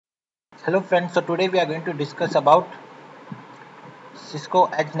Hello friends, so today we are going to discuss about Cisco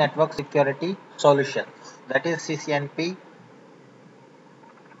Edge Network Security Solutions, that is CCNP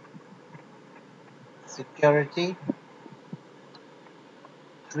Security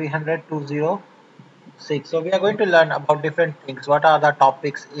 30206. So we are going to learn about different things, what are the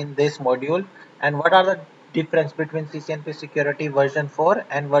topics in this module and what are the difference between CCNP Security version 4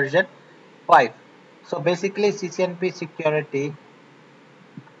 and version 5. So basically CCNP Security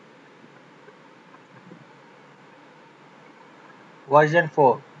version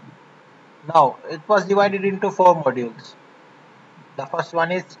 4. Now it was divided into 4 modules. The first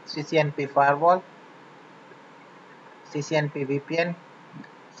one is CCNP Firewall, CCNP VPN,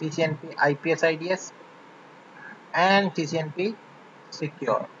 CCNP IPS IDS and CCNP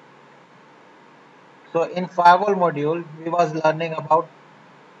Secure. So in firewall module we was learning about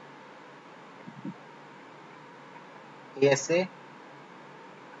ASA.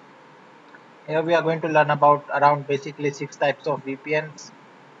 Here we are going to learn about around basically 6 types of VPNs.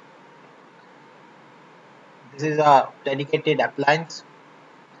 This is a dedicated appliance,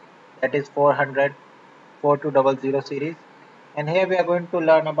 that is 400 4200 series, and here we are going to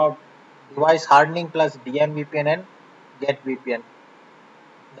learn about device hardening plus DM VPN and get VPN,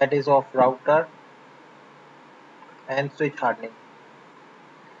 that is of router and switch hardening.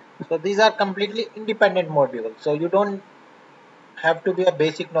 So these are completely independent modules, so you don't have to be a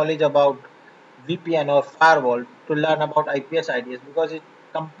basic knowledge about VPN or firewall to learn about IPS IDS, because it's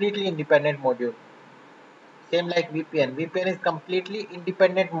completely independent module. Same like VPN. VPN is completely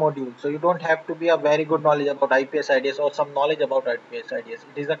independent module, so you don't have to be a very good knowledge about IPS IDS or some knowledge about IPS IDS.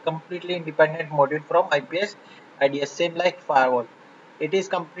 It is a completely independent module from IPS IDS. Same like firewall. It is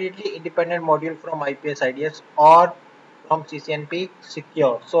completely independent module from IPS IDS or from CCNP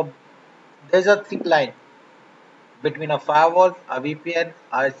Secure. So there's a thick line between a firewall, a VPN,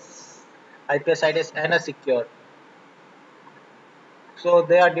 a IPS IDS and a secure. So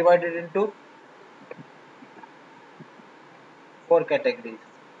they are divided into 4 categories.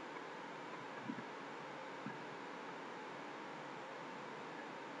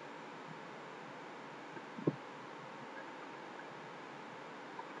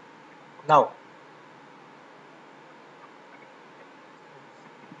 Now,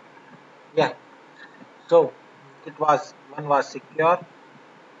 yeah, so it was one was secure,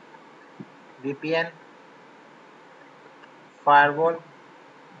 VPN, firewall,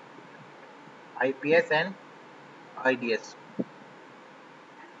 IPS and IDS.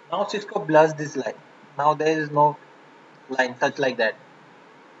 Now Cisco blurs this line. Now there is no line such like that.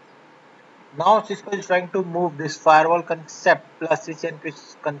 Now Cisco is trying to move this firewall concept plus CCNP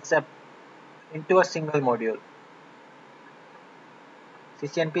concept into a single module.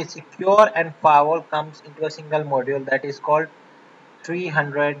 CCNP secure and firewall comes into a single module, that is called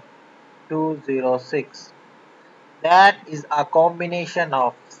 30206. That is a combination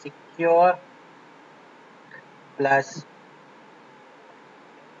of secure plus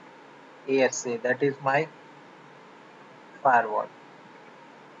ASA, that is my firewall.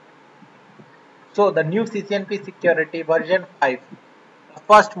 So the new CCNP security version 5, the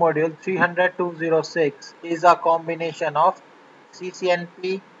first module 30206 is a combination of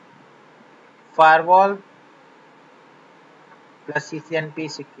CCNP firewall plus CCNP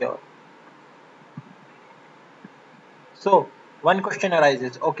secure. So one question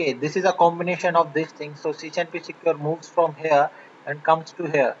arises, okay, this is a combination of these things, so CCNP secure moves from here and comes to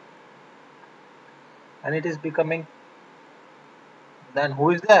here, and it is becoming, then who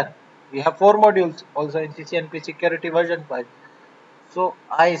is there? We have 4 modules also in CCNP security version 5. So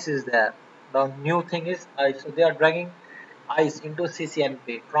ICE is there. The new thing is ICE. So they are dragging ICE into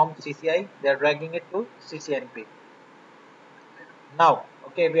CCNP. From CCI, they are dragging it to CCNP. Now,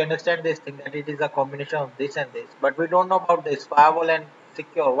 okay, we understand this thing that it is a combination of this and this, but we don't know about this firewall and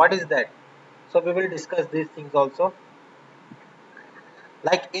secure. What is that? So we will discuss these things also.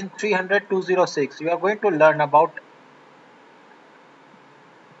 Like in 30206, we are going to learn about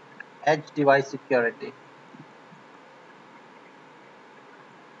edge device security.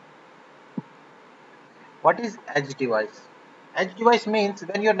 What is edge device? Edge device means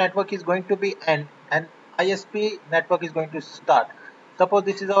when your network is going to be end and ISP network is going to start. Suppose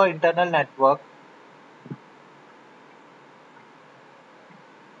this is our internal network.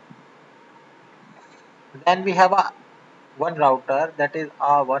 Then we have a one router, that is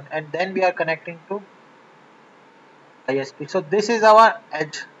R1, and then we are connecting to ISP. So this is our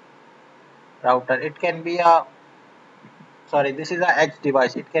edge router. It can be a, sorry, this is a edge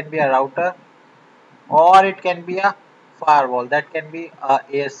device. It can be a router or it can be a firewall. That can be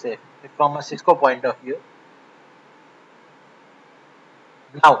a ASA from a Cisco point of view.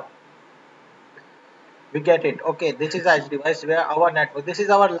 Now We get it. Okay, this is edge device where our network. This is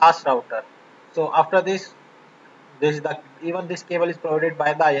our last router. So after this, this is the even this cable is provided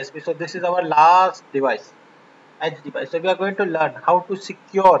by the ISP. So this is our last device, edge device. So we are going to learn how to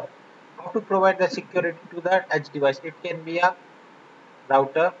secure, how to provide the security to the edge device. It can be a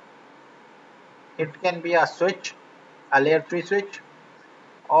router, it can be a switch, a layer 3 switch,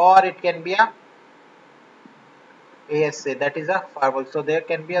 or it can be a ASA, that is a firewall. So there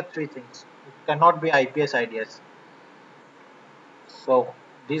can be a three things. It cannot be IPS IDS. So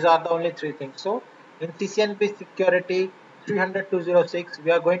these are the only three things. So in CCNP security 30206,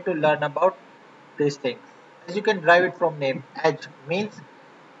 we are going to learn about these things. As you can drive it from name, edge means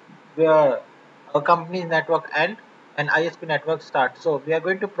where a company's network end and ISP network start. So we are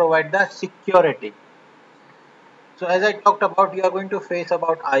going to provide the security. So as I talked about, you are going to face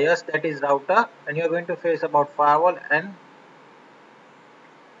about IS, that is router, and you are going to face about firewall and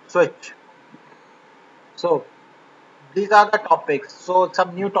switch. So these are the topics. So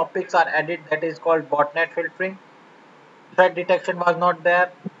some new topics are added, that is called botnet filtering. Threat detection was not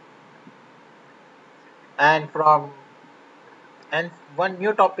there, and from and one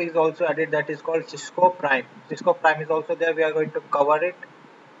new topic is also added, that is called Cisco Prime. Cisco Prime is also there. We are going to cover it,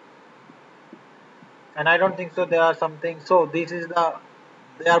 and I don't think so. There are something. So this is the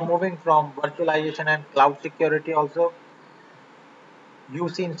they are moving from virtualization and cloud security also.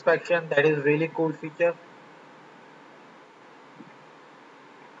 UC inspection, that is really cool feature.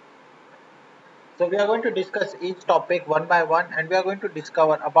 So we are going to discuss each topic one by one, and we are going to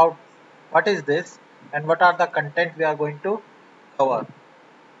discover about what is this and what are the content we are going to cover.